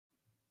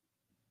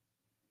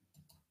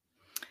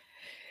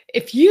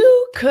If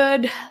you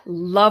could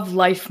love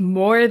life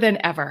more than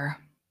ever,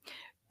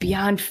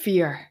 beyond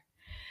fear,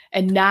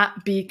 and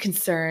not be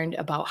concerned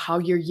about how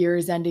your year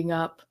is ending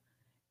up,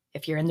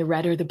 if you're in the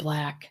red or the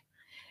black,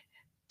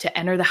 to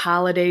enter the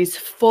holidays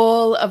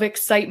full of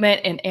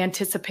excitement and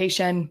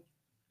anticipation,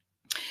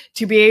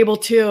 to be able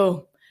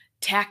to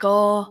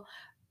tackle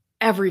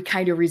every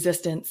kind of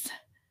resistance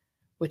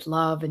with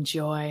love and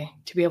joy,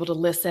 to be able to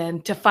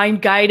listen, to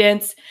find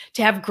guidance,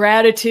 to have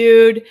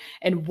gratitude,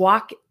 and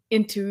walk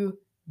into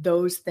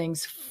those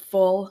things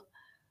full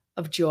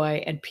of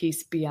joy and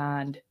peace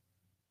beyond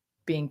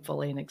being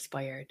fully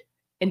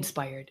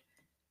inspired.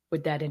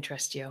 Would that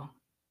interest you?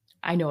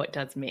 I know it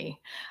does me.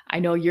 I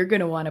know you're going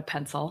to want a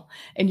pencil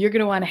and you're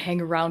going to want to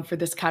hang around for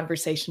this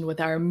conversation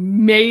with our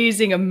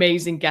amazing,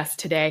 amazing guest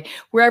today.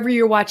 Wherever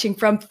you're watching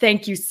from,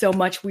 thank you so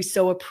much. We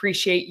so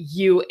appreciate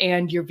you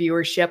and your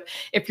viewership.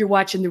 If you're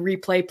watching the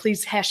replay,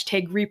 please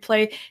hashtag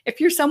replay.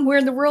 If you're somewhere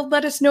in the world,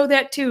 let us know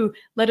that too.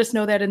 Let us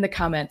know that in the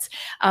comments.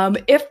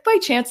 If by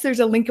chance there's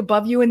a link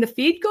above you in the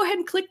feed, go ahead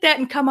and click that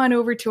and come on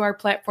over to our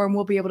platform.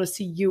 We'll be able to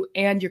see you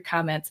and your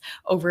comments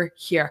over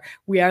here.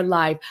 We are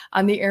live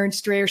on the Erin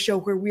Strayer Show,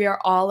 where we are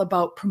all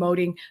about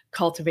promoting,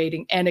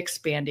 cultivating, and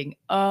expanding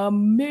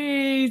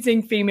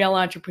amazing female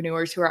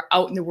entrepreneurs who are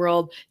out in the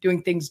world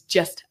doing things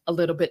just a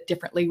little bit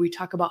differently. We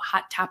talk about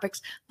hot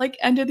topics like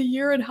end of the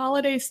year and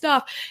holiday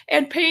stuff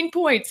and pain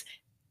points.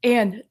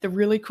 And the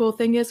really cool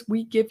thing is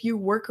we give you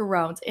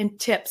workarounds and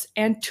tips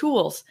and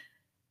tools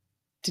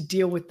to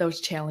deal with those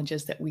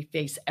challenges that we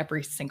face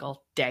every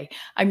single day.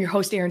 I'm your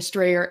host, Erin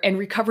Strayer, and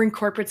recovering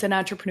corporates and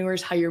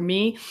entrepreneurs hire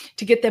me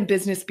to get them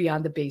business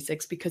beyond the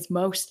basics, because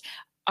most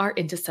are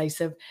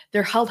indecisive.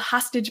 They're held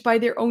hostage by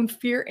their own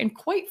fear, and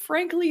quite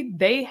frankly,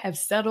 they have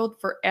settled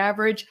for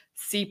average,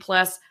 C+,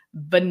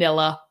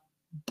 vanilla,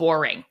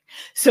 boring.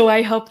 So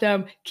I help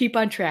them keep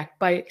on track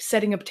by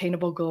setting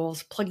obtainable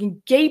goals,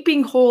 plugging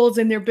gaping holes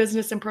in their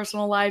business and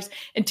personal lives,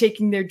 and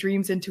taking their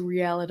dreams into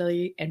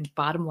reality. And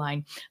bottom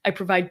line, I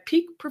provide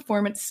peak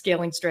performance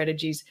scaling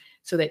strategies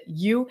so that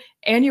you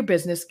and your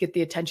business get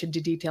the attention to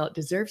detail it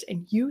deserves,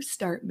 and you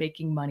start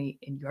making money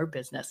in your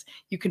business.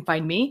 You can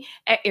find me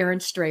at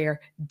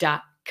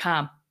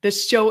erinstrayer.com.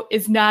 This show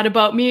is not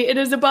about me. It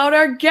is about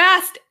our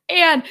guest.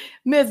 And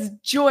Ms.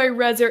 Joy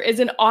Resor is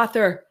an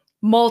author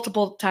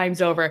multiple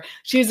times over.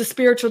 She is a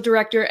spiritual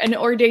director, an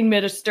ordained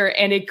minister,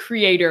 and a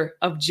creator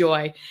of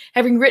joy.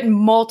 Having written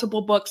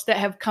multiple books that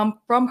have come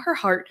from her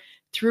heart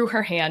through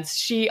her hands,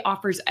 she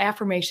offers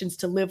affirmations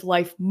to live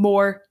life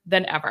more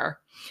than ever,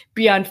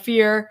 beyond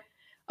fear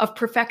of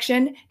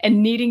perfection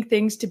and needing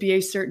things to be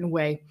a certain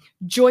way.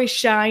 Joy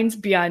shines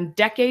beyond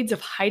decades of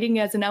hiding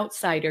as an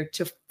outsider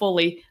to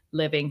fully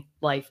living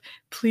life.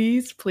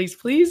 Please, please,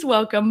 please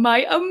welcome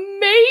my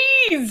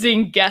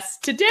amazing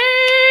guest today,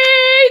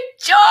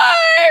 Joy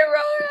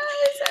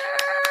Resor.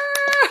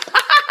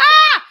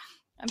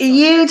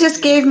 You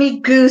just gave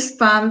me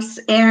goosebumps,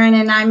 Erin,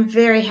 and I'm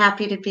very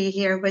happy to be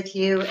here with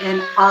you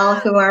and all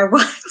who are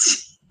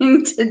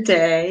watching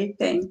today.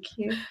 Thank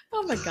you.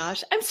 Oh my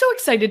gosh. I'm so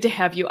excited to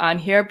have you on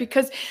here,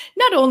 because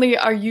not only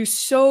are you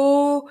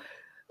so,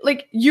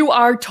 you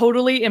are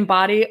totally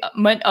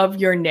embodiment of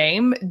your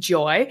name,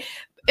 Joy.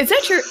 Is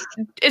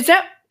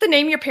that the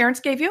name your parents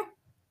gave you?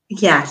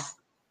 Yes.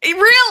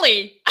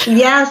 Really?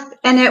 Yes.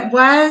 And it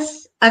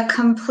was a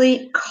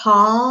complete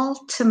call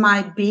to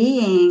my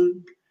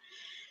being.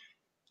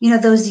 You know,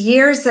 those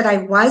years that I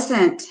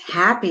wasn't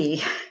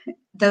happy,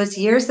 those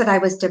years that I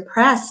was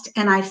depressed,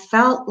 and I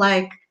felt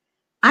like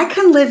I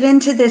can live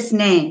into this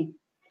name.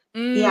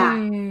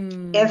 Yeah.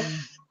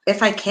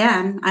 If I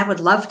can, I would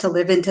love to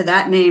live into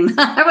that name.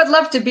 I would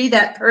love to be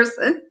that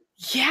person.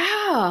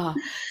 Yeah.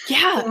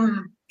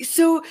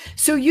 So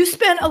you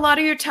spent a lot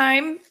of your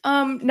time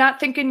not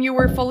thinking you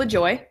were full of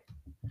joy.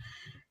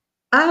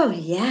 Oh,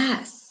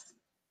 yes.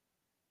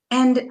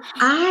 And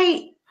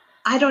I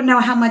don't know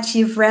how much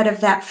you've read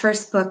of that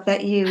first book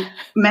that you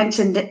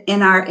mentioned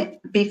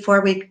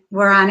before we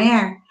were on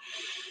air,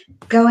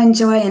 Go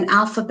Enjoy an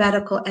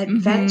Alphabetical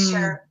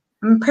Adventure.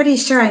 I'm pretty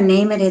sure I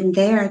name it in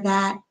there,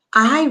 that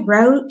I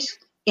wrote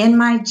in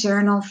my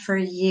journal for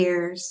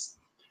years,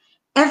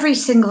 every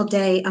single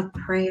day, a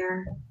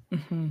prayer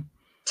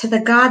to the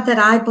God that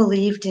I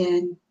believed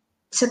in,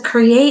 to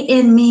create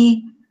in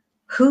me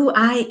who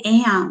I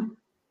am.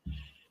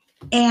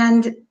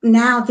 And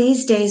now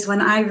these days,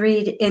 when I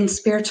read in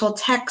spiritual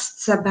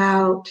texts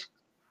about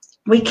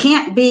we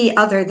can't be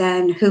other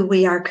than who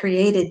we are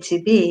created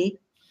to be,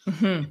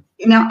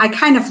 you know, I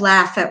kind of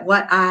laugh at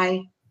what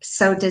I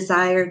so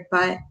desired,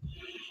 but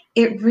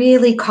it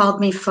really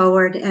called me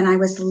forward, and I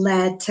was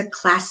led to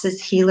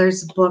Classes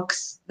Healers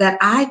books that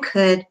I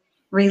could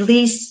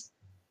release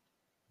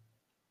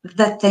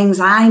the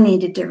things I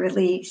needed to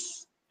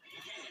release,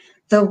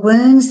 the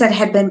wounds that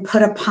had been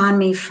put upon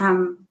me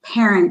from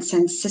parents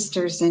and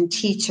sisters and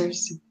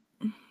teachers,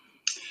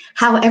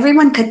 how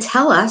everyone could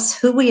tell us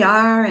who we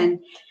are and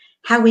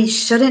how we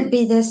shouldn't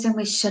be this and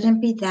we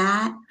shouldn't be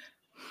that.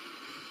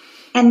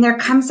 And there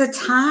comes a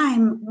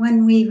time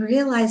when we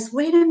realize,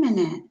 wait a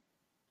minute,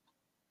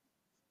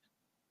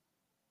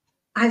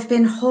 I've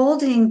been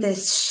holding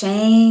this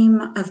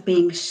shame of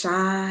being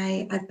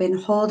shy. I've been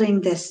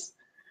holding this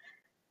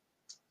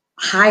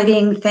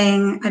hiding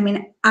thing. I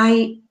mean,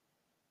 I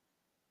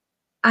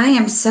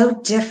am so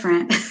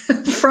different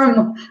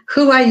from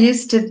who I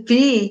used to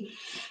be.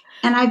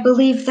 And I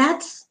believe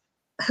that's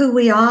who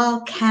we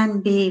all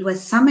can be, with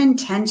some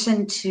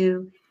intention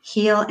to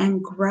heal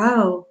and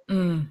grow.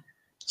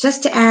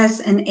 Just as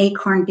an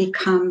acorn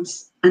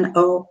becomes an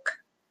oak,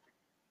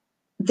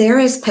 there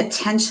is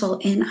potential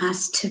in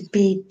us to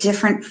be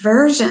different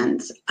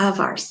versions of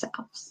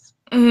ourselves.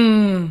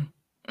 I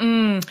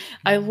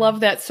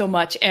love that so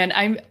much.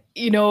 And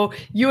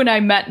you and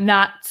I met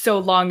not so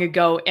long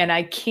ago, and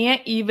I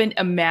can't even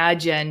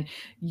imagine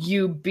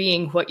you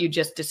being what you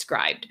just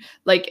described,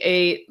 like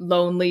a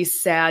lonely,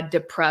 sad,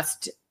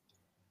 depressed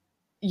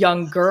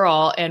young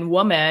girl and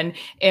woman,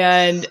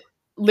 and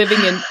living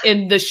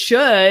in the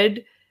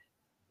should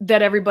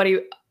that everybody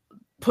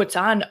puts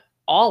on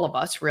all of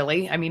us,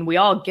 really. I mean, we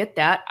all get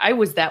that. I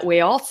was that way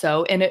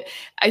also. And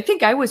I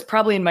think I was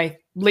probably in my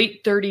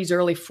late 30s,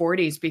 early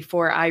 40s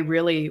before I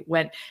really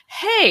went,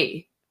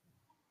 hey,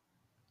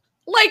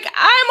 like,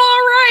 I'm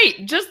all right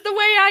just the way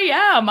I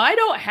am. I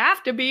don't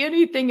have to be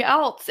anything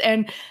else.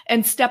 And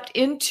stepped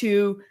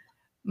into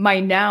my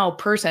now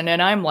person.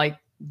 And I'm like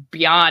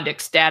beyond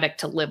ecstatic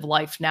to live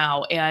life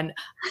now. And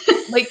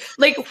like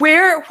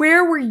where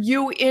were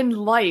you in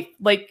life?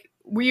 Like,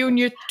 were you in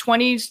your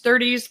 20s,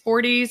 30s,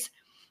 40s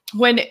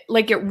when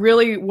like it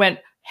really went,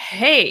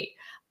 hey,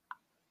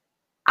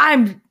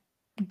 I'm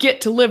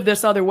get to live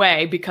this other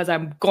way because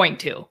I'm going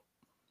to?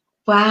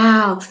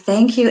 Wow.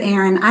 Thank you,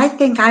 Erin. I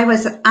think I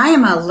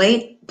am a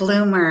late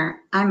bloomer.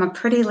 I'm a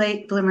pretty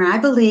late bloomer. I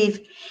believe,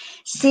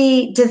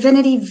 see,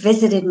 divinity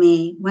visited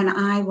me when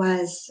I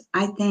was,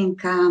 I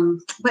think,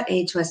 what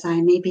age was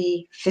I?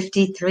 Maybe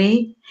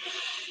 53.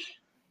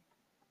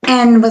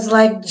 And was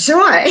like,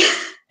 Joy,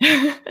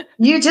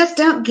 you just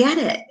don't get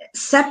it.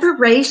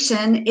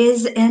 Separation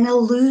is an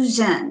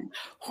illusion.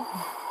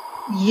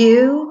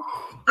 You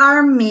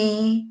are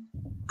me.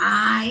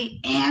 I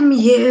am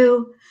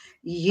you.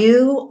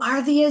 You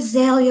are the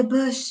azalea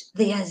bush.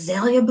 The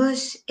azalea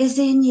bush is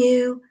in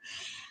you.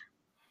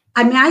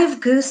 I mean, I have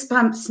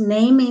goosebumps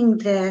naming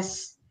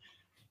this,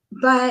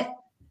 but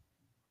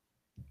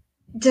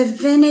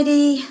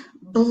divinity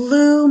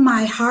blew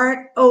my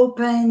heart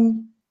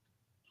open.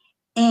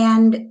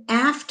 And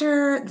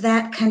after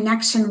that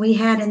connection we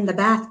had in the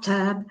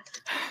bathtub,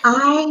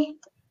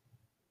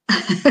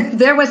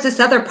 there was this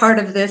other part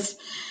of this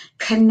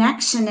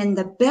connection in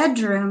the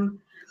bedroom.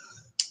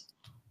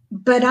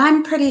 But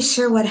I'm pretty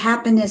sure what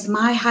happened is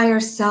my higher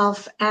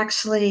self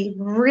actually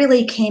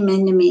really came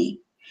into me.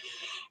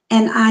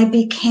 And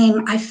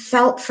I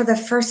felt for the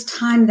first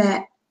time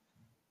that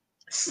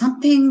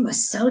something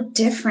was so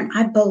different.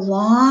 I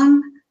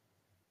belong.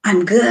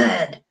 I'm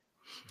good.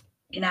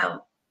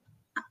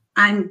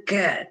 I'm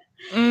good.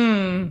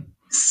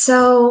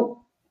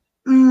 So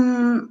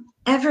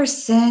ever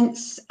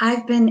since,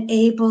 I've been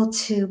able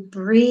to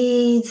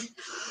breathe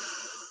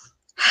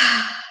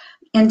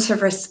into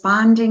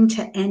responding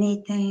to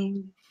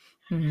anything.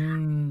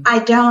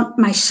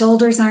 My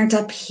shoulders aren't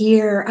up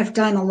here. I've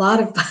done a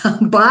lot of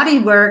body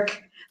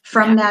work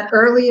from that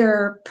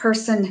earlier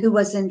person who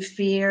was in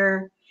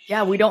fear.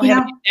 Yeah, we don't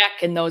have any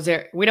neck in those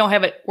areas. We don't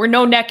have it. We're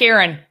no neck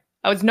Erin.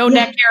 I was no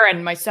neck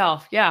Erin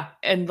myself. Yeah.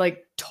 And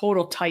like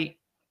total tight.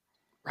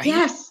 Right?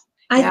 Yes.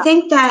 I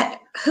think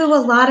that who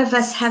a lot of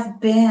us have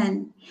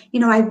been,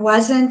 I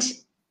wasn't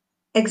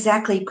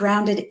exactly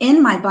grounded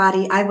in my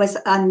body. I was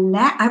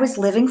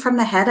living from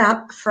the head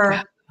up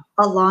for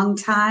a long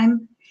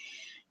time,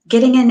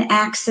 getting in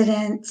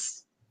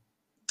accidents,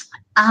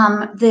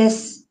 all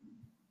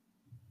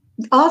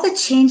the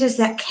changes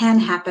that can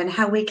happen,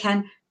 how we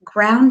can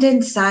ground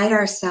inside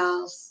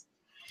ourselves.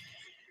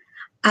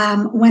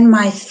 When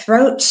my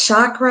throat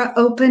chakra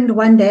opened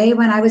one day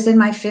when I was in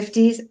my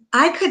 50s,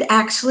 I could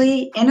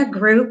actually, in a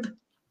group,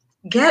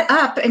 get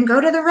up and go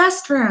to the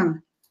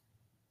restroom.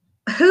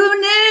 Who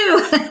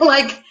knew?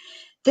 Like,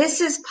 this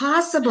is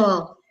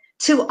possible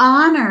to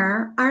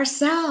honor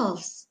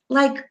ourselves.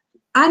 Like,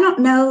 I don't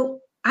know.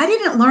 I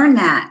didn't learn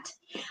that.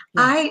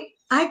 Yeah.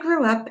 I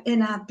grew up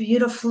in a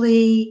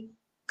beautifully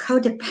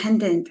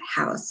codependent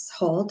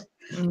household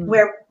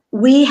where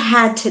we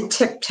had to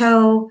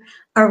tiptoe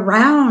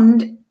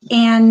around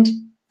and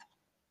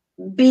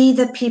be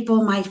the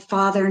people my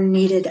father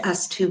needed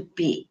us to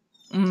be.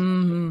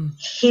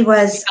 He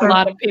was a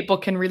lot of people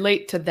can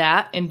relate to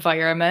that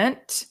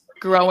environment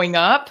growing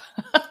up.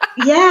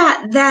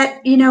 Yeah,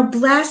 that,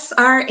 bless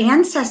our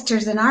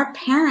ancestors and our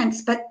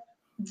parents, but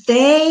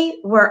they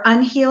were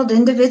unhealed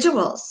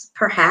individuals,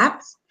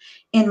 perhaps.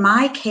 In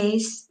my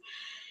case,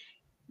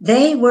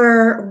 they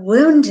were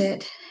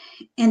wounded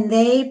and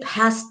they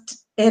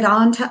passed it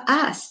on to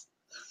us.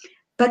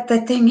 But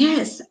the thing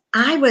is,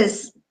 I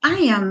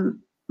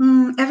am,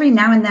 every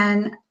now and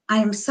then, I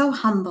am so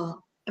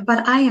humble,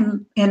 but I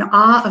am in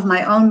awe of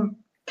my own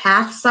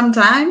path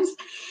sometimes.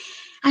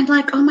 I'm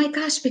like, oh my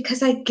gosh,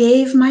 because I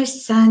gave my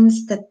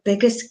sons the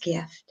biggest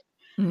gift.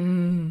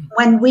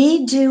 When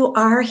we do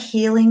our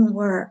healing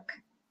work,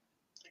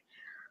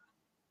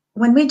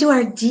 when we do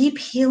our deep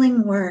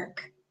healing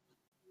work,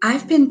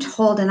 I've been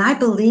told, and I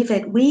believe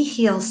it, we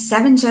heal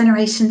 7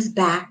 generations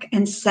back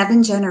and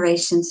 7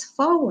 generations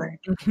forward.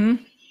 Mm-hmm.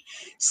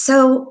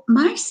 So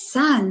my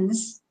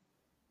sons,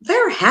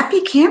 they're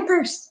happy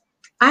campers.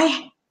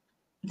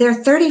 They're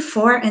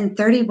 34 and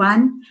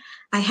 31.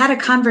 I had a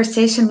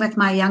conversation with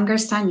my younger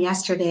son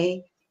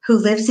yesterday, who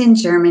lives in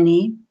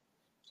Germany.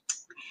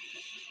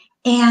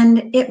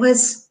 And it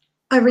was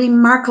a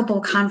remarkable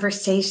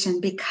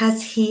conversation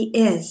because he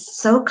is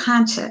so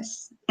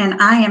conscious,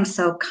 and I am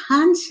so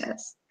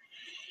conscious.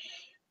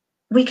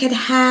 We could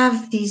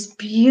have these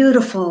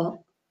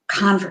beautiful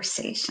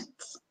conversations.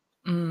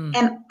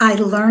 And I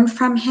learn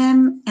from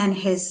him and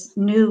his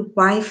new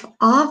wife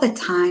all the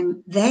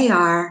time. They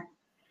are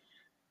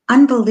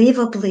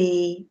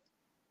unbelievably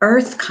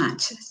earth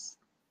conscious,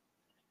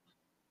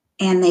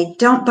 and they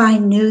don't buy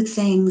new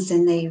things,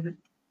 and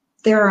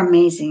they're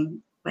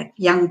amazing, like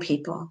young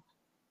people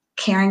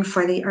caring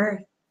for the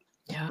earth.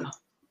 Yeah.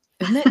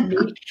 Isn't it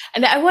neat?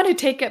 And I want to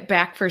take it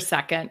back for a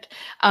second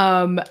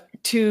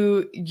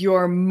to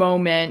your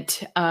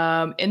moment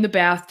in the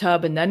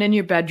bathtub and then in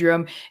your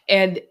bedroom.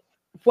 And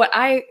what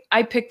I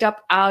picked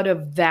up out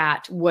of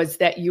that was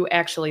that you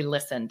actually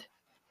listened.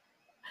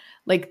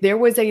 Like there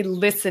was a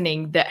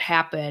listening that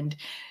happened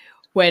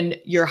when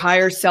your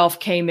higher self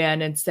came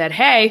in and said,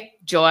 "Hey,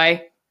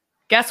 Joy,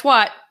 guess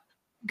what,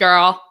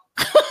 girl?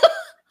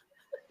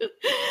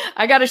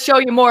 I got to show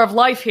you more of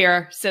life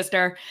here,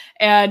 sister.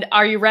 And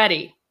are you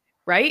ready?"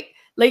 Right?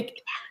 Like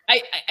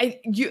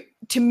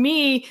to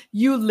me,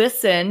 you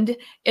listened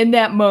in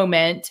that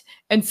moment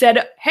and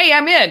said, "Hey,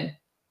 I'm in.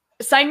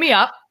 Sign me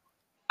up.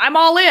 I'm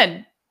all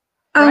in."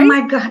 Oh Right?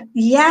 my God.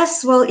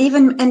 Yes. Well,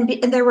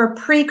 and there were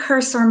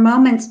precursor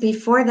moments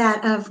before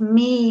that of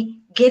me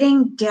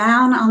getting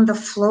down on the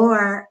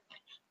floor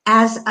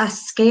as a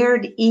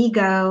scared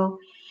ego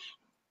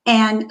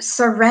and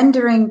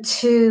surrendering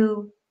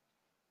to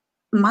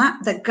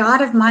the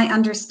God of my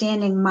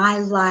understanding, my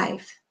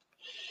life.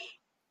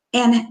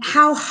 And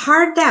how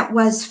hard that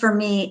was for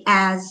me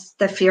as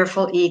the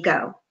fearful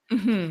ego.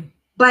 Mm-hmm.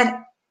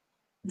 But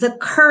the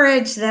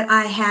courage that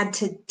I had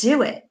to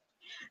do it,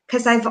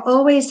 because I've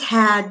always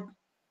had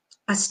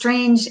a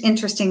strange,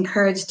 interesting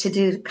courage to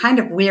do kind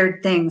of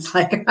weird things.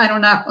 Like, I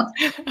don't know.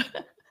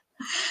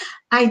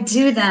 I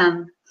do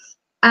them.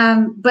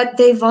 But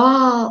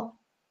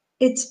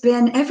it's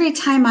been every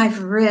time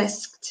I've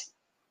risked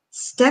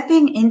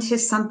stepping into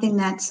something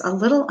that's a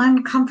little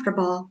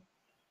uncomfortable,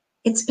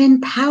 it's been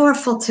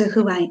powerful to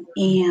who I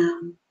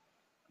am.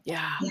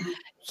 Yeah.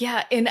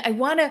 Yeah. And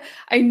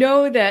I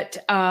know that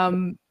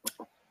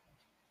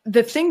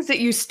the things that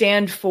you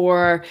stand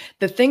for,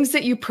 the things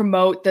that you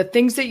promote, the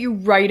things that you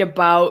write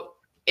about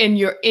in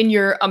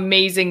your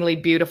amazingly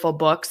beautiful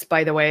books,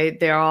 by the way,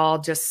 they're all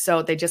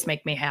they just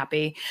make me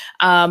happy,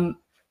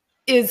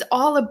 is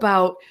all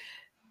about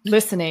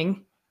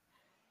listening,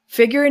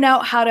 figuring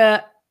out how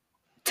to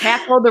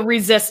tackle the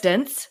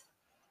resistance,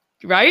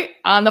 right?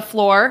 On the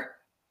floor,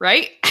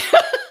 right?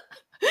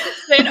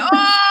 Saying,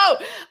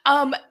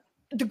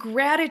 the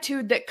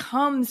gratitude that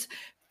comes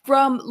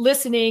from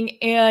listening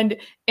and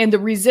the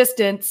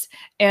resistance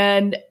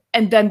and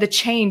then the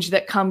change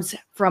that comes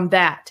from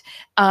that.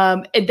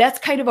 And that's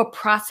kind of a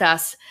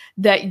process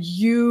that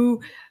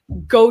you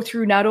go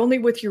through not only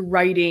with your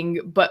writing,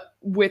 but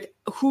with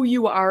who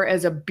you are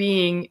as a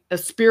being, a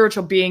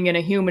spiritual being in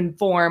a human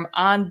form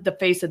on the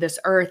face of this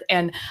earth.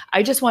 And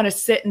I just want to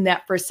sit in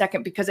that for a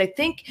second, because I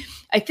think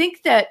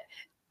that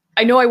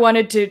I know I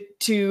wanted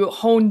to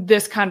hone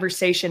this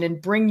conversation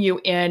and bring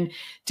you in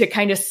to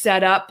kind of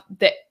set up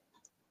the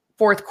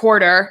fourth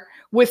quarter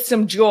with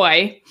some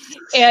joy.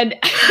 And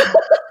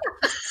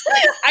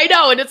I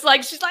know, and it's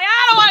like, she's like,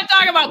 I don't want to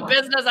talk about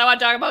business. I want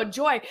to talk about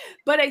joy.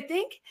 But I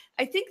think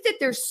that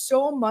there's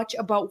so much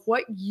about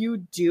what you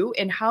do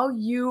and how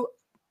you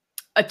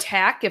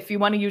attack, if you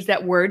want to use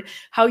that word,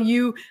 how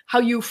you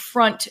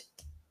front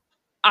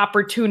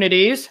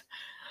opportunities,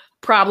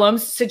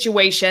 problems,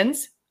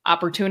 situations,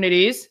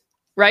 opportunities,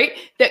 right?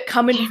 That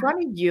come in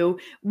front of you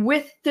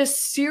with this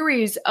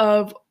series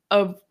of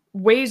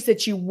ways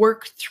that you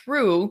work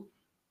through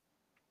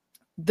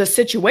the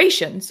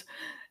situations.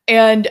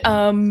 And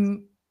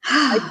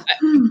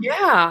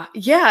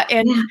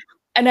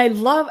and I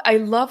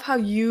love how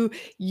you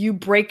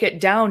break it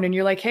down and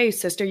you're like, "Hey,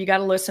 sister, you got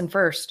to listen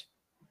first."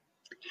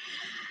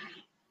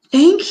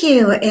 Thank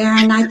you,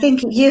 Erin. I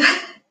think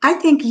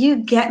you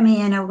get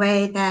me in a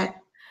way that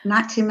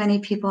not too many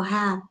people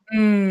have.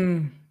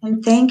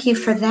 And thank you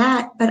for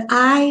that. But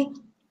I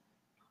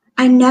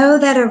know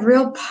that a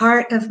real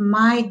part of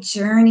my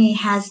journey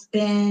has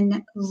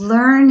been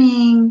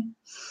learning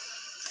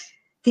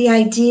the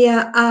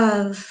idea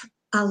of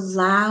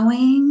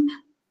allowing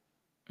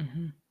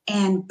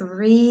and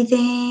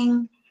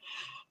breathing,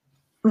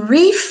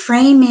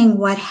 reframing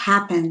what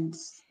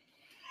happens.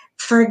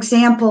 for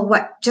example,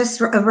 what just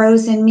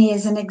arose in me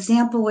is an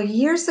example where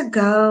years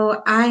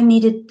ago I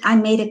made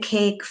a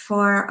cake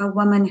for a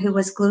woman who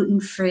was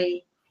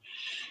gluten-free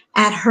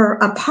at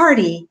a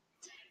party.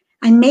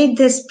 I made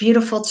this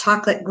beautiful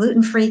chocolate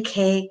gluten-free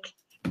cake,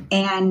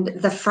 and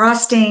the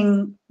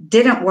frosting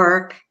didn't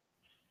work.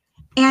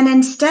 And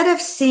instead of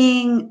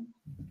seeing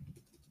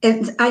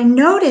it, I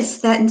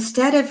noticed that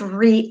instead of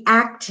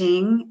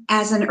reacting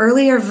as an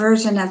earlier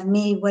version of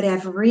me would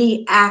have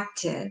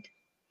reacted,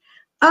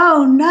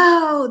 oh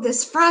no,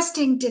 this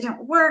frosting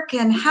didn't work,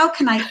 and how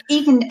can I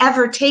even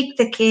ever take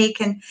the cake?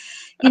 And,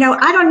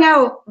 I don't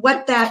know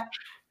what that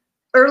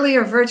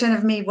earlier version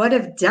of me would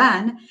have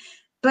done,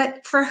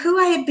 but for who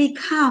I had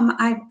become,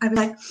 I'm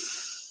like,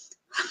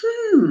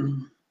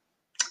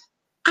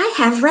 I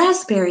have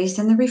raspberries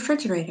in the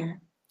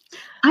refrigerator.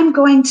 I'm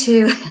going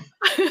to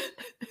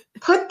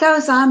put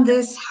those on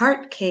this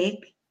heart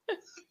cake.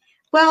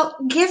 Well,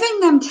 giving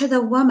them to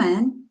the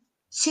woman,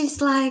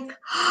 she's like,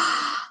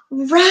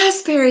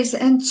 raspberries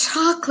and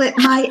chocolate,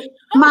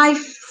 my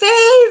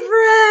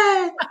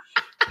favorite.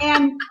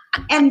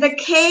 And the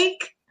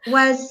cake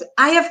was,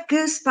 I have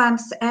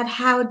goosebumps at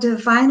how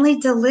divinely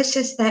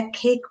delicious that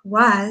cake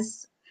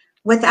was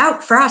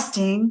without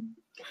frosting.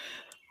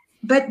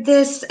 But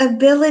this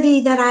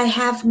ability that I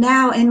have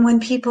now, and when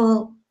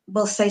people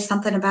will say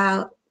something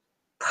about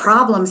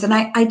problems, and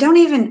I don't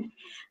even,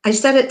 I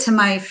said it to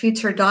my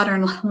future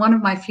daughter-in-law, one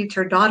of my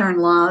future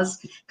daughter-in-laws,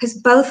 because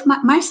both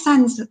my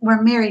sons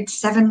were married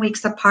 7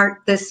 weeks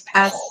apart this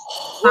past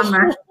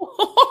summer.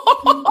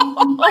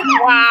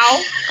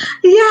 Wow.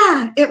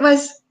 Yeah, it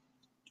was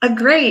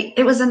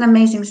an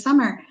amazing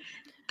summer.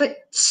 But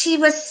she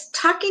was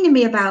talking to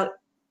me about,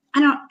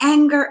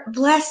 anger,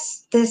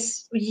 bless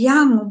this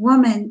young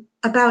woman,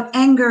 about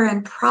anger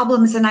and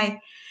problems. And I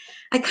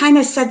kind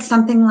of said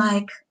something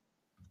like,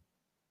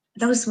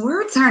 those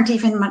words aren't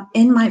even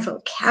in my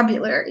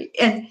vocabulary.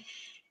 And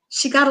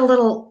she got a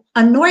little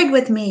annoyed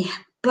with me,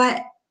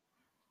 but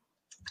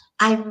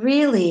I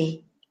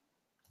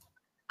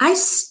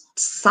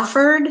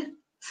suffered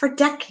for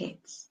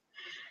decades.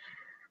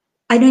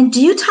 I mean,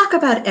 do you talk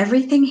about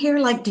everything here?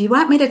 Like, do you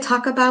want me to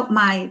talk about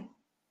my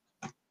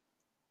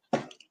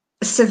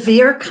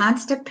severe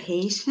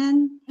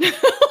constipation?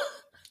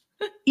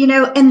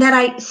 And that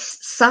I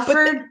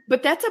suffered.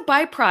 But that's a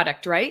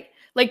byproduct, right?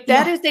 Like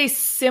that is a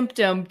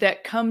symptom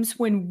that comes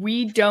when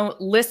we don't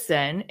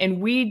listen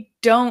and we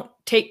don't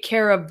take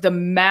care of the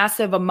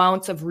massive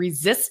amounts of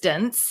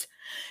resistance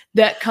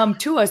that come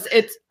to us.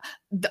 It's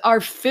our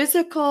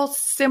physical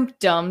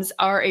symptoms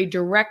are a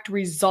direct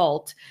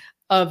result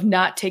of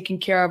not taking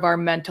care of our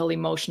mental,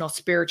 emotional,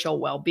 spiritual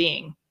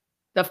well-being.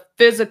 The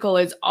physical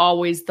is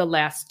always the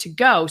last to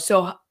go.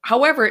 So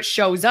however it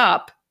shows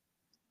up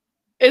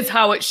is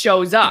how it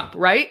shows up,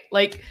 right?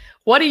 Like,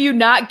 what are you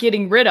not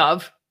getting rid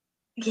of?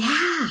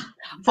 Yeah.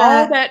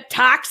 All that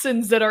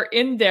toxins that are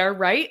in there,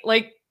 right?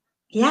 Like,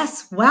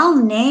 yes, well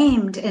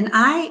named. And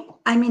I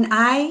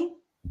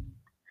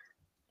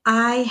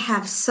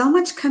have so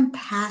much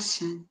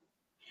compassion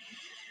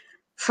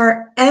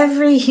for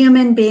every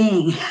human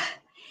being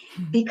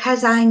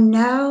because I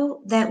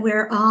know that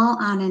we're all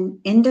on an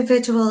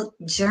individual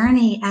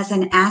journey as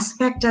an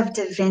aspect of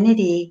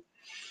divinity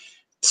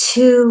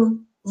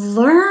to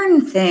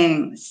learn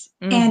things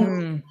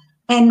and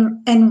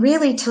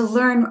really to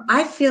learn.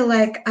 I feel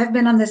like I've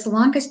been on this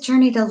longest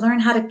journey to learn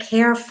how to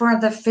care for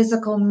the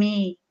physical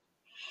me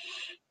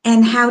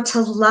and how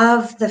to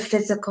love the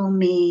physical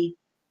me.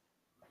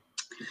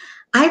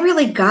 I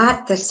really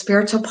got the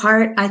spiritual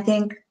part, I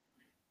think,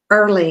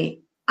 early.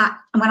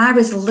 When I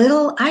was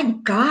little, I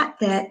got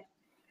that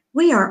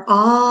we are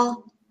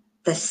all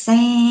the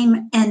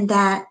same, and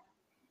that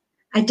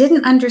I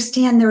didn't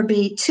understand there would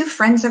be two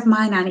friends of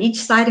mine on each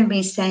side of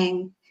me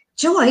saying,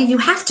 Joy, you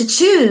have to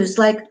choose.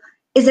 Like,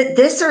 is it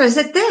this or is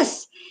it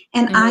this?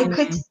 And I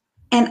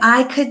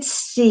could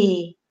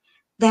see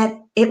that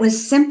it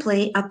was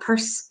simply a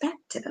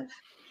perspective,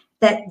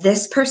 that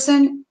this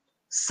person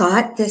saw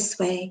it this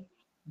way,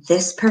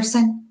 this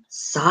person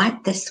saw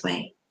it this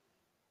way.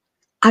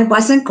 I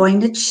wasn't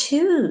going to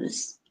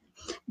choose.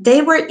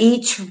 They were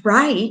each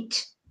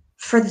right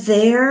for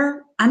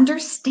their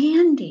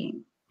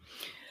understanding.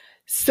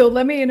 So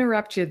let me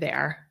interrupt you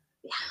there.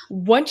 Yeah.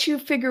 Once you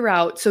figure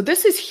out, so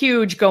this is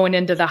huge going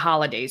into the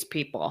holidays,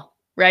 people,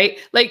 right?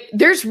 Like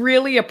there's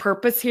really a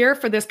purpose here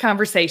for this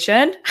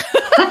conversation.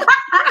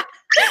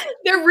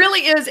 There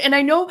really is. And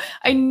I know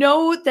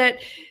that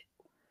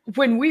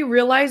when we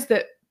realize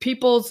that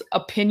people's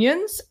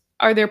opinions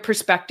are their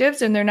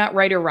perspectives and they're not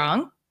right or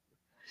wrong,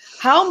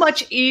 how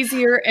much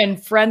easier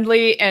and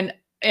friendly and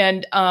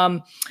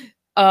I'm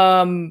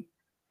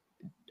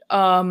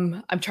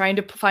trying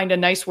to find a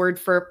nice word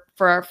for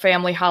our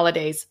family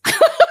holidays.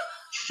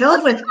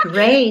 Filled with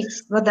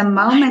grace, where the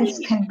moments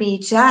can be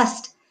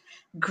just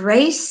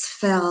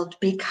grace-filled,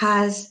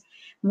 because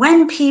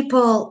when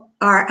people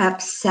are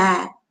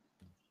upset,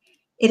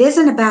 it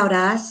isn't about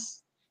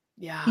us.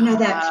 Yeah.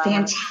 That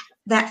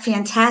that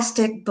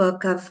fantastic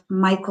book of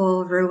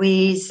Michael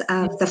Ruiz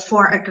of The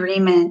Four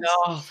Agreements.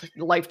 Oh,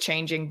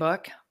 life-changing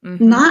book.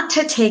 Not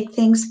to take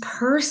things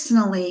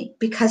personally,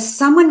 because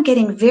someone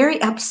getting very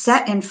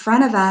upset in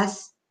front of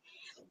us,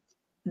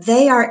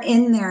 they are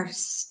in their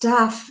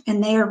stuff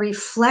and they are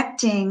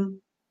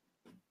reflecting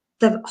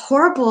the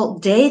horrible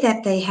day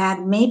that they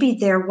had. Maybe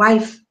their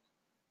wife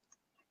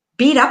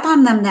beat up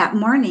on them that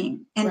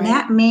morning, and Right.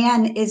 that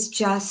man is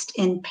just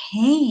in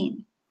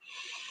pain.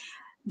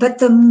 But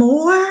the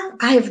more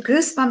I have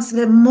goosebumps,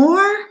 the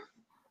more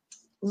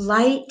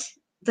light,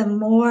 the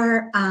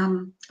more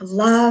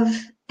love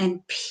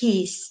and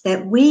peace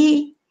that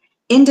we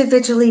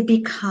individually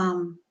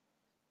become,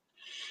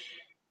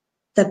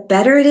 the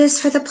better it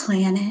is for the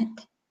planet,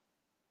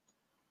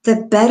 the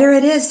better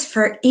it is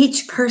for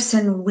each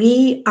person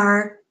we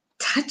are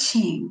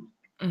touching,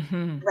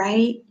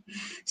 right?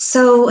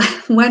 So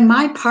when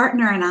my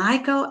partner and I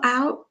go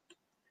out,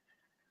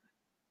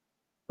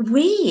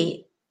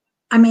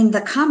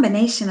 the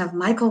combination of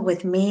Michael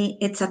with me,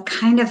 it's a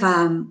kind of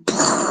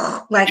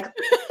like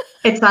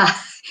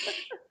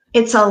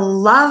it's a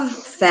love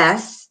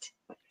fest,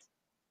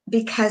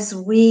 because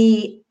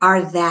we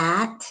are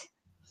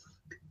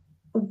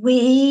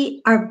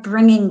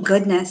bringing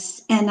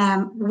goodness.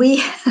 And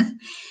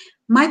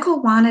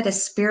Michael wanted a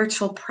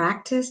spiritual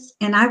practice,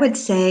 and I would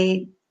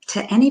say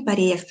to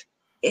anybody, if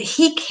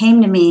he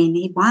came to me and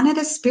he wanted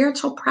a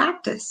spiritual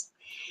practice,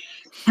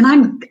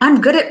 and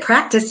I'm good at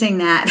practicing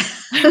that.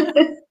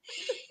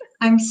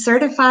 I'm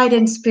certified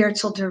in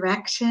spiritual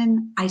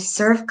direction. I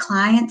serve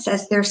clients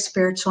as their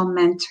spiritual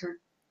mentor.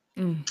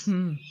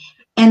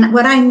 And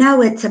what I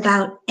know, it's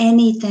about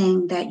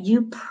anything that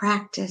you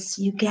practice,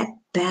 you get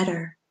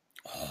better.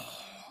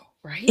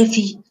 Right.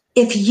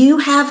 If you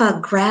have a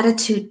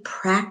gratitude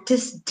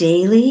practice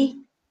daily,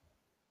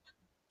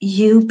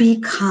 you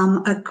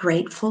become a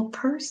grateful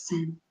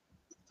person.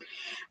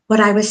 What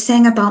I was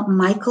saying about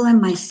Michael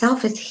and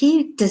myself is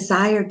he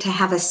desired to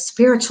have a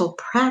spiritual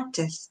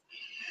practice.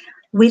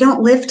 We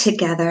don't live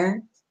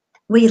together.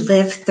 We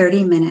live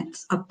 30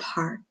 minutes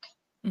apart.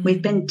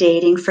 We've been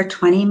dating for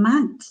 20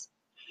 months.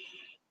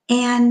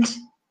 And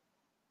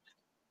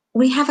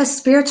we have a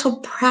spiritual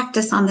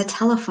practice on the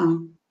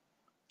telephone.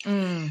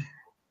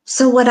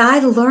 So what I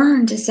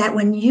learned is that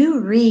when you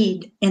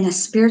read in a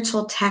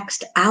spiritual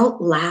text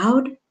out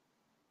loud,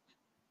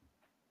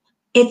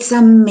 it's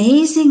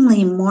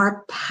amazingly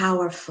more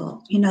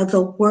powerful.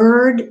 The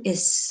word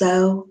is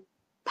so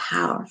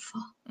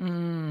powerful.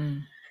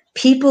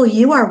 People,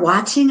 you are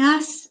watching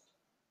us.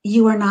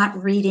 You are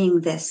not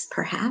reading this,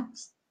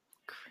 perhaps.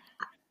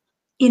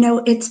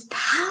 It's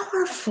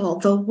powerful,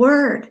 the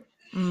word.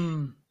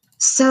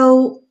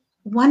 So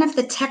one of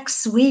the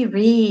texts we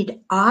read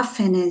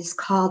often is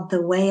called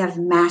The Way of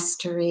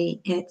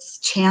Mastery. It's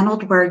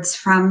channeled words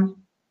from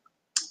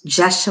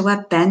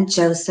Joshua ben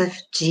Joseph,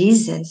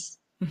 Jesus.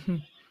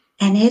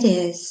 And it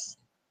is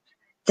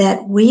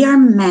that we are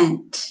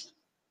meant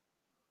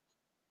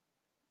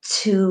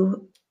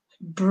to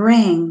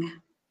bring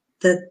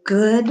the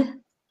good.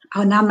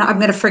 Oh, now I'm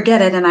going to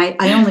forget it. And I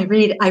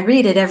read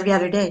it every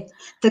other day.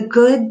 The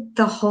good,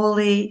 the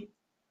holy,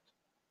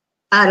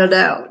 I don't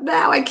know.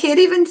 Now I can't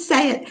even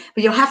say it,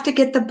 but you'll have to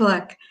get the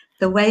book,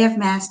 The Way of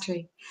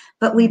Mastery.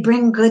 But we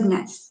bring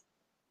goodness.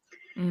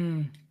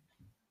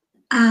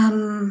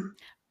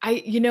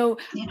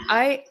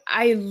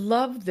 I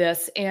love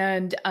this.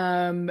 And,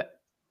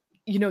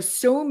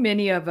 so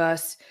many of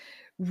us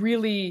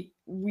really,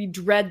 we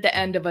dread the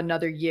end of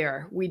another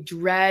year. We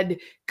dread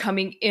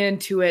coming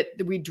into it.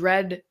 We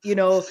dread,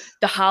 the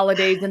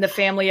holidays and the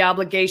family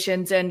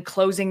obligations and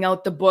closing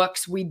out the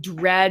books. We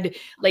dread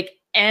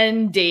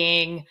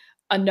ending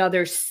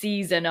another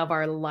season of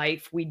our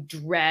life. We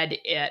dread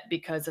it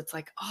because it's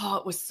like, oh,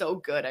 it was so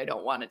good, I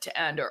don't want it to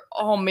end. Or,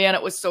 oh man,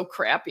 it was so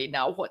crappy,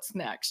 now what's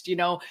next?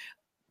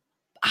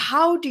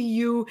 How do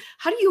you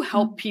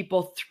help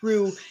people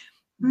through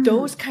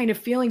those kind of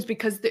feelings?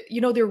 Because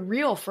they're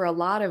real for a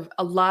lot of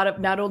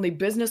not only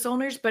business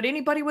owners, but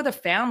anybody with a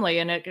family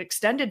and an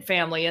extended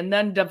family and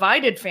then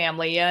divided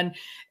family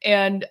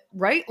and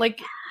right,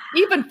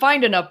 even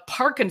finding a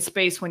parking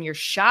space when you're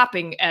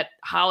shopping at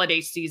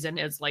holiday season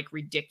is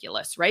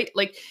ridiculous, right?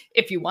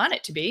 If you want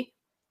it to be.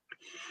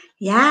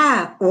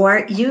 Yeah,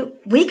 or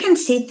we can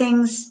see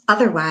things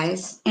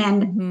otherwise.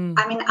 And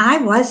I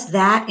was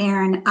that,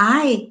 Erin.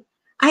 I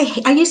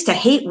used to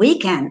hate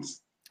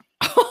weekends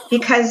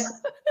because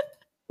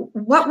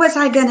what was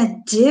I going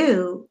to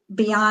do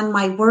beyond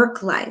my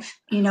work life?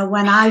 When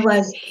I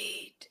was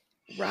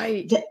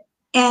right.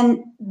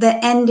 And the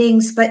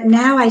endings, but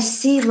now I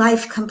see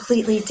life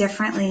completely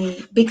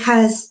differently,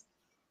 because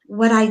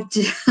what I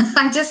do,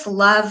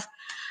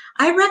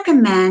 I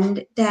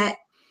recommend that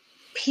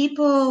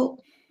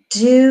people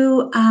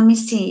do,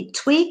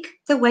 tweak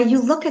the way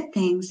you look at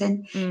things.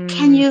 And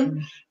can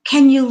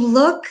you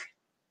look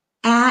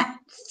at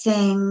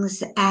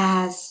things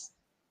as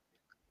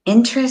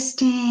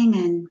interesting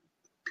and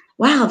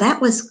wow,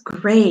 that was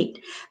great.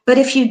 But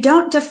if you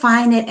don't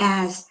define it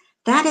as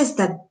that is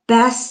the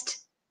best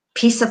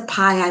piece of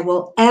pie I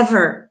will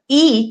ever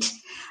eat.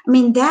 I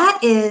mean, that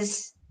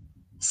is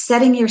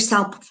setting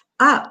yourself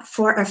up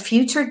for a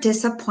future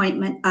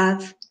disappointment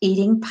of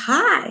eating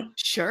pie,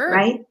 Sure.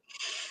 right?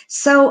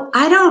 So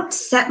I don't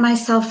set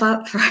myself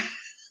up for, I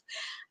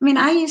mean,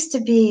 I used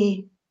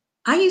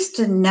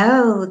to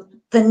know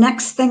the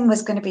next thing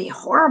was going to be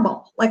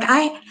horrible. Like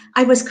I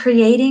was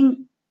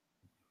creating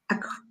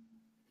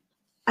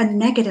a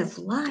negative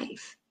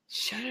life.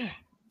 Sure.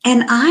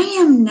 And I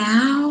am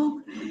now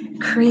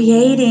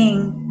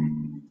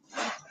creating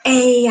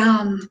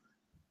a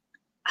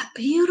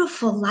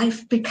beautiful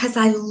life because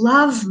I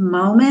love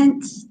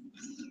moments.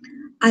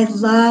 I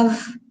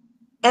love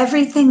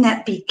everything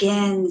that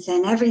begins,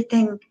 and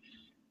everything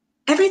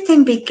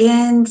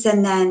begins,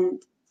 and then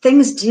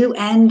things do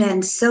end,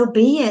 and so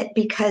be it,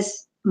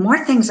 because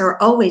more things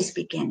are always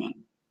beginning.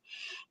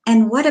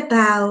 And what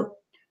about,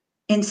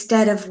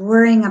 instead of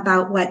worrying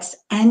about what's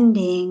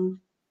ending,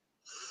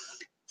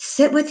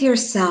 sit with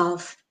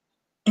yourself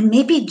and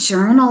maybe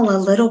journal a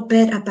little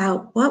bit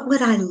about what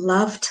would I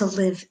love to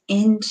live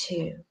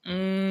into?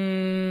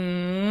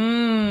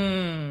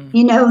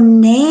 You know,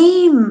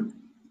 name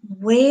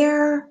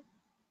where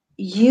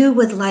you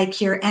would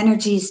like your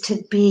energies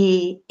to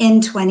be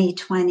in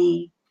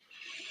 2020.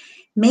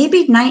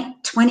 Maybe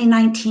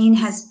 2019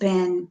 has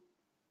been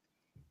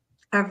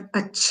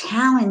a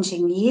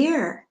challenging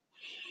year.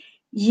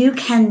 You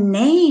can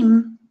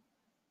name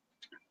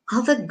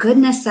all the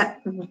goodness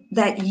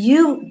that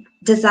you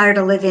desire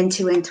to live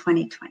into in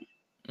 2020.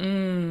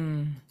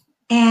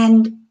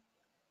 And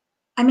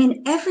I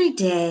mean, every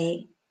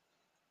day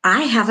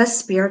I have a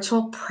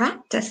spiritual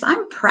practice.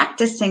 I'm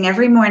practicing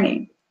every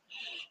morning.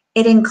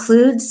 It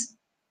includes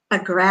a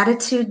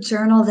gratitude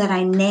journal that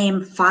I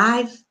name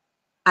 5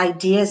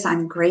 ideas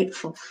I'm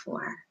grateful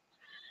for.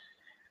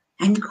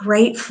 I'm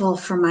grateful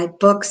for my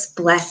books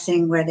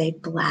blessing where they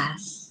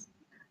bless.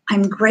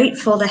 I'm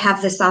grateful to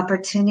have this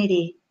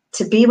opportunity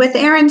to be with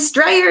Aaron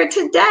Strayer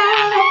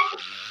today.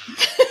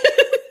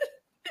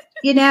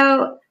 You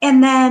know,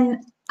 and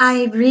then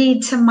I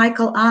read to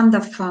Michael on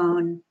the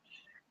phone.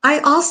 I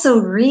also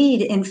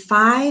read in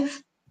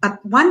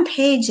 1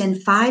 page in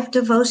 5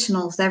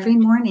 devotionals every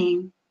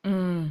morning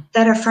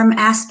that are from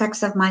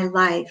aspects of my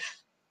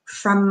life,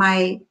 from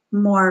my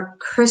more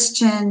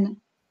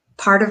Christian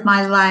part of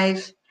my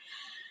life.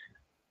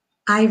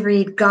 I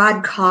read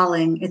God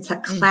Calling. It's a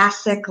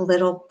classic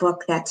little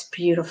book that's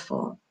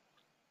beautiful.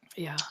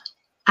 Yeah.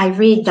 I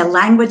read The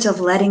Language of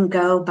Letting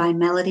Go by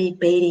Melody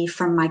Beattie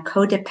from my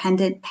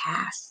codependent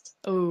past.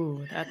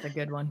 Oh, that's a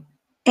good one.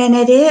 And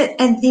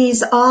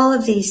all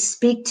of these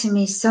speak to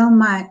me so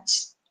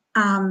much.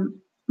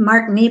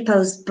 Mark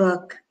Nepo's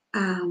book,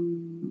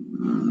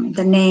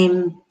 the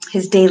name,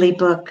 his daily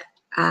book,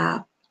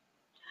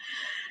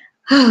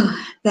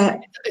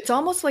 that it's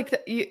almost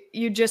like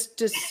you just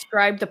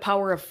described the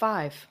power of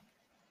 5.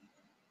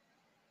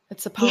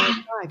 It's the power of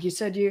 5. You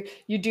said you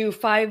do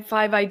five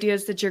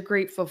ideas that you're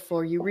grateful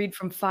for. You read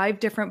from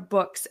 5 different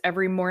books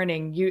every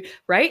morning.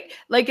 Right?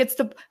 Like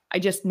I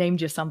just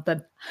named you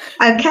something.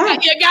 Okay.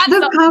 You got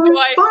the something,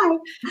 Joy. 5.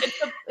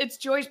 It's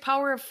Joy's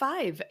power of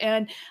 5.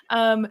 And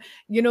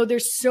you know,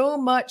 there's so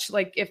much,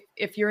 like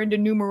if you're into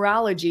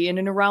numerology in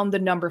and around the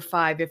number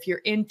 5, if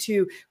you're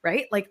into,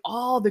 right, like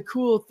all the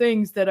cool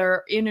things that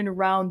are in and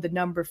around the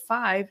number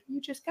 5,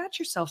 you just got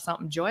yourself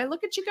something, Joy.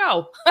 Look at you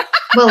go.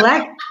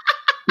 Well,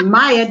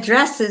 my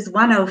address is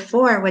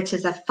 104, which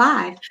is a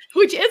 5.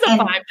 Which is a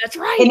 5. That's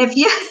right. And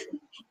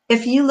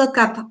if you look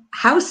up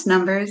house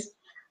numbers,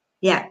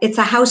 yeah, it's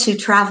a house you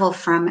travel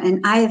from.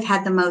 And I have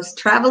had the most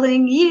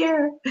traveling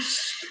year.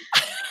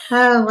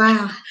 Oh,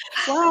 wow.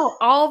 Wow.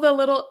 All the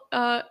little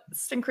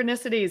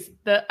synchronicities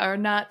that are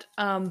not,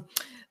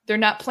 they're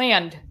not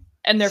planned,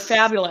 and they're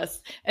fabulous,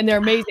 and they're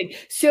amazing.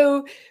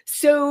 So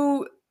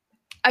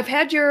I've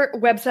had your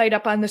website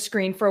up on the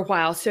screen for a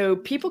while, so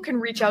people can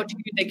reach out to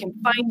you. They can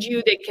find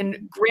you. They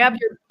can grab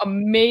your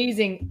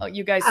amazing,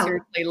 you guys,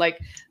 seriously, like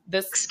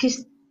this. Excuse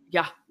me.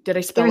 Yeah. Did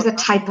I spell There was it a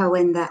typo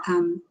in the.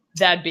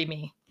 That'd be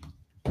me.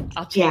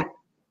 I'll change.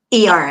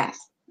 Yeah. ERS.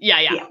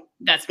 Yeah.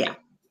 That's me.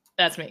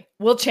 That's me.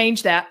 We'll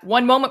change that.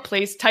 One moment,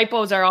 please.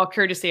 Typos are all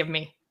courtesy of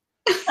me.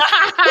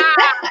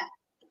 I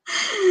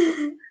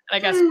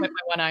got to squint my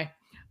one eye.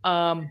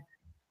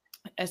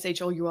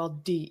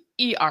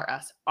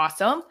 SHOULDERS.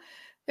 Awesome.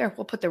 There,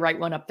 we'll put the right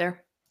one up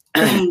there.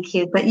 Thank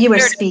you. But you were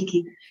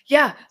speaking.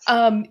 Yeah.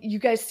 You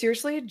guys,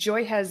 seriously,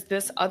 Joy has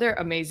this other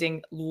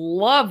amazing,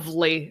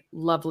 lovely,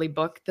 lovely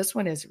book. This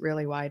one is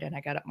really wide, and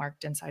I got it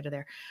marked inside of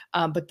there.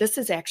 But this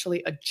is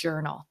actually a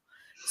journal,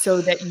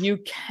 so that you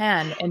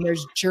can, and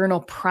there's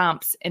journal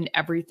prompts and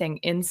everything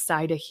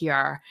inside of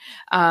here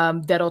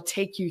that'll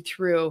take you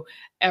through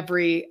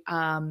every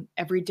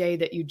day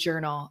that you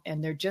journal.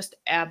 And they're just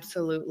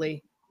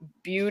absolutely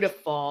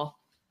beautiful.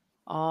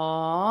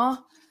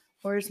 Aw,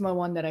 where's my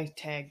one that I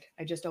tagged?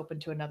 I just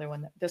opened to another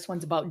one. This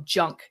one's about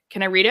junk.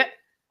 Can I read it?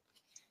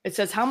 It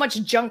says, how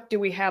much junk do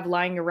we have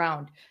lying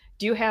around?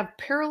 Do you have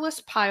perilous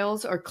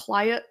piles or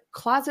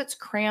closets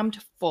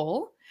crammed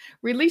full?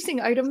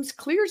 Releasing items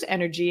clears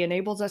energy,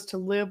 enables us to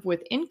live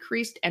with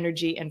increased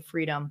energy and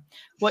freedom.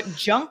 What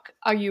junk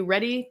are you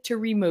ready to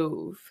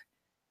remove?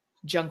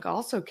 Junk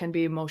also can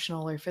be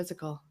emotional or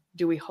physical.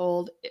 Do we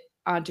hold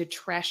onto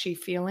trashy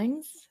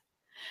feelings?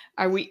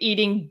 Are we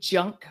eating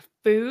junk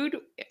food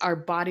our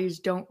bodies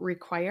don't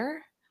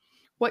require?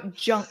 What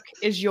junk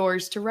is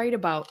yours to write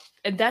about?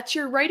 And that's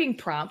your writing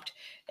prompt.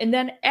 And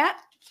then at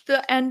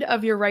the end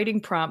of your writing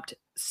prompt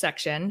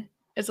section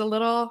is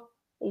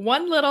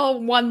one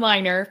little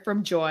one-liner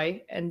from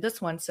Joy. And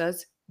this one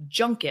says,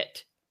 junk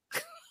it.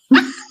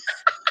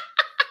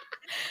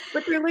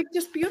 But they're like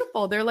just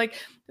beautiful. They're like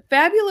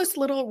fabulous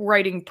little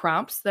writing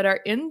prompts that are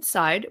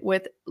inside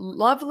with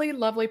lovely,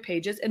 lovely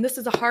pages. And this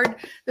is a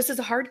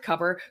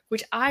hardcover,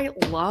 which I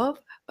love,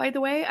 by the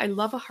way. I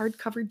love a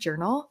hardcover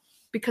journal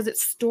because it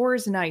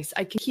stores nice.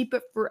 I can keep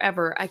it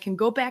forever. I can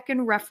go back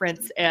and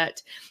reference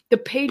it. The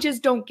pages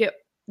don't get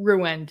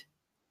ruined.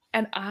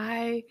 And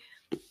I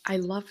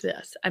love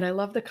this. And I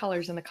love the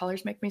colors, and the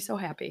colors make me so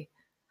happy.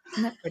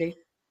 Isn't that pretty?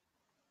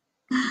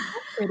 Isn't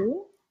that pretty?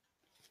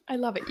 I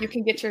love it. You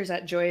can get yours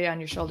at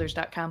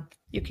joyonyourshoulders.com.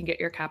 You can get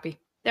your copy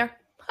there.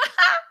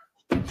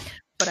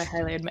 But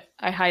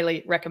I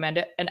highly recommend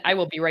it. And I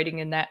will be writing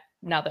in that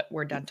now that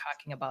we're done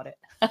talking about it.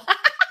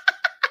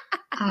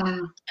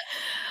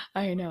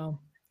 I know.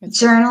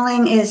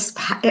 Journaling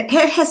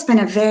it has been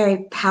a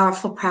very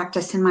powerful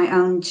practice in my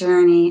own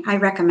journey. I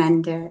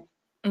recommend it.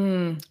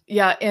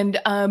 Yeah.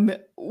 And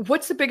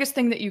what's the biggest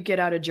thing that you get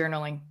out of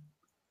journaling?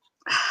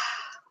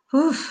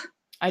 Oof.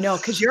 I know,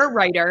 because you're a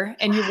writer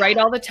and you write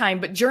all the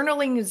time, but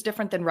journaling is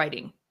different than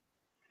writing.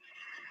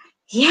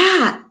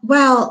 Yeah.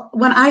 Well,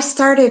 when I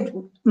started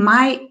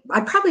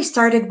I probably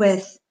started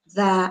with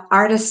The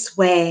Artist's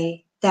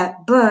Way,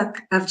 that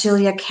book of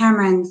Julia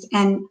Cameron's,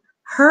 and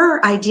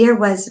her idea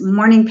was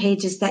morning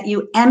pages that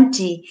you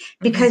empty,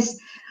 because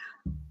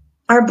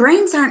our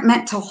brains aren't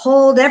meant to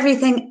hold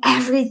everything.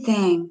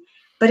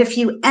 But if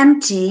you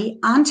empty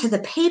onto the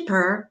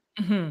paper,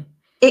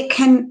 it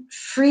can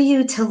free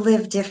you to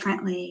live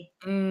differently.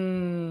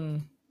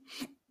 And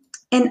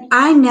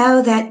I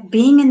know that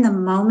being in the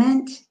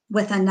moment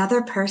with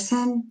another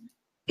person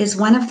is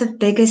one of the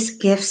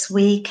biggest gifts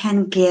we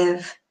can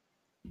give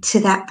to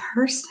that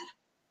person.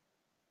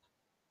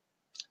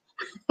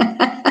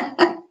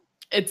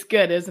 It's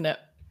good, isn't it?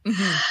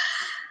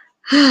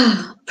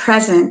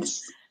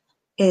 Presence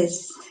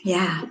is,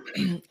 yeah.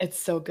 It's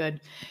so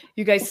good.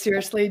 You guys,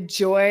 seriously,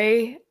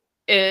 Joy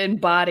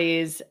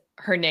embodies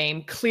her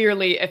name.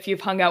 Clearly, if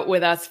you've hung out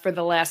with us for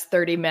the last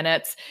 30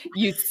 minutes,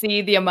 you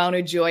see the amount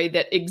of joy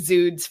that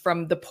exudes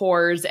from the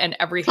pores and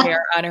every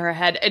hair on her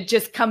head. It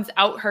just comes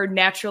out her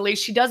naturally.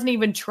 She doesn't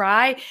even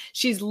try.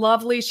 She's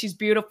lovely. She's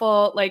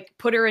beautiful. Like,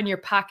 put her in your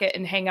pocket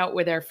and hang out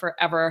with her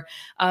forever.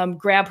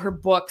 Grab her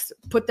books,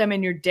 put them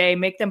in your day,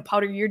 make them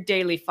part of your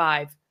daily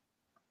 5.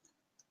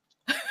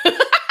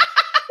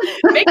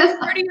 Make it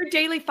part of your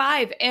daily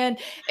 5 and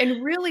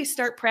really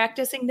start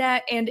practicing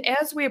that. And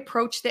as we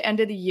approach the end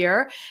of the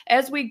year,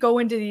 as we go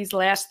into these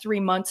last 3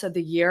 months of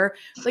the year,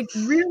 like,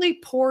 really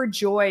pour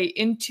joy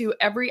into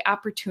every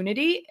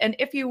opportunity. And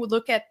if you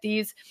look at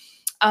these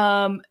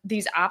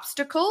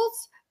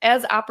obstacles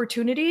as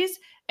opportunities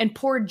and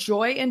pour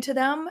joy into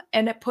them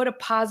and put a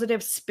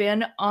positive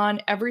spin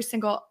on every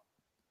single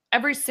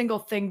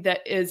thing that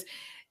is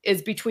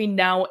between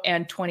now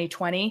and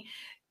 2020,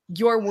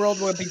 your world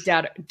will be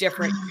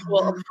different. You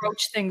will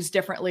approach things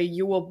differently.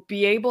 You will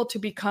be able to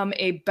become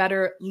a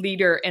better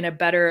leader and a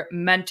better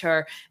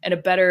mentor and a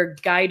better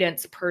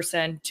guidance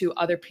person to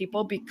other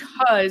people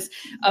because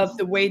of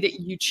the way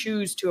that you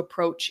choose to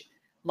approach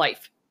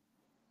life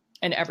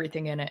and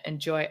everything in it. And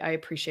Joy, I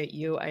appreciate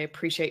you. I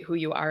appreciate who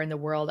you are in the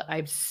world.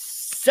 I'm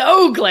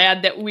so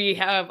glad that we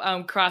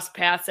have crossed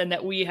paths and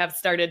that we have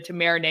started to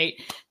marinate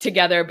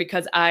together,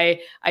 because I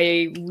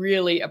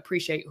really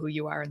appreciate who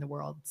you are in the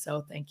world.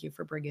 So thank you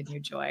for bringing your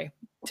joy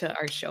to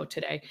our show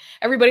today.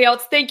 Everybody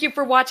else, thank you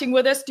for watching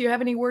with us. Do you have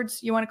any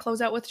words you want to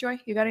close out with, Joy?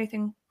 You got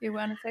anything you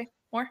want to say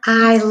more?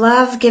 I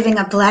love giving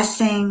a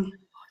blessing.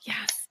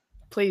 Yes,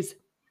 please.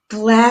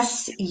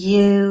 Bless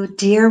you,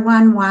 dear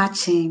one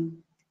watching,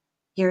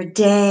 your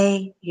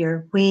day,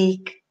 your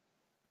week,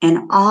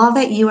 and all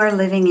that you are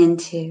living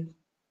into.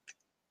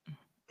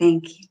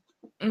 Thank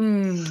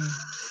you.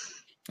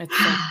 That's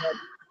so good.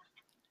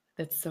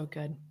 That's so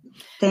good.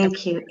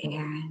 Thank you,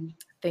 Erin.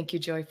 Thank you,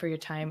 Joy, for your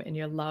time and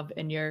your love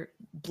and your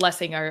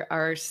blessing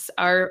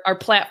our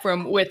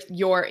platform with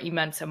your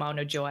immense amount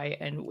of joy.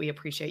 And we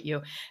appreciate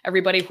you.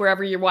 Everybody,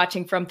 wherever you're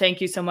watching from,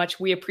 thank you so much.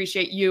 We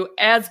appreciate you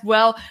as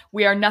well.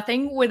 We are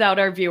nothing without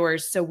our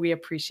viewers, so we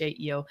appreciate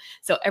you.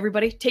 So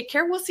everybody, take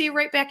care. We'll see you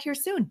right back here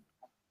soon.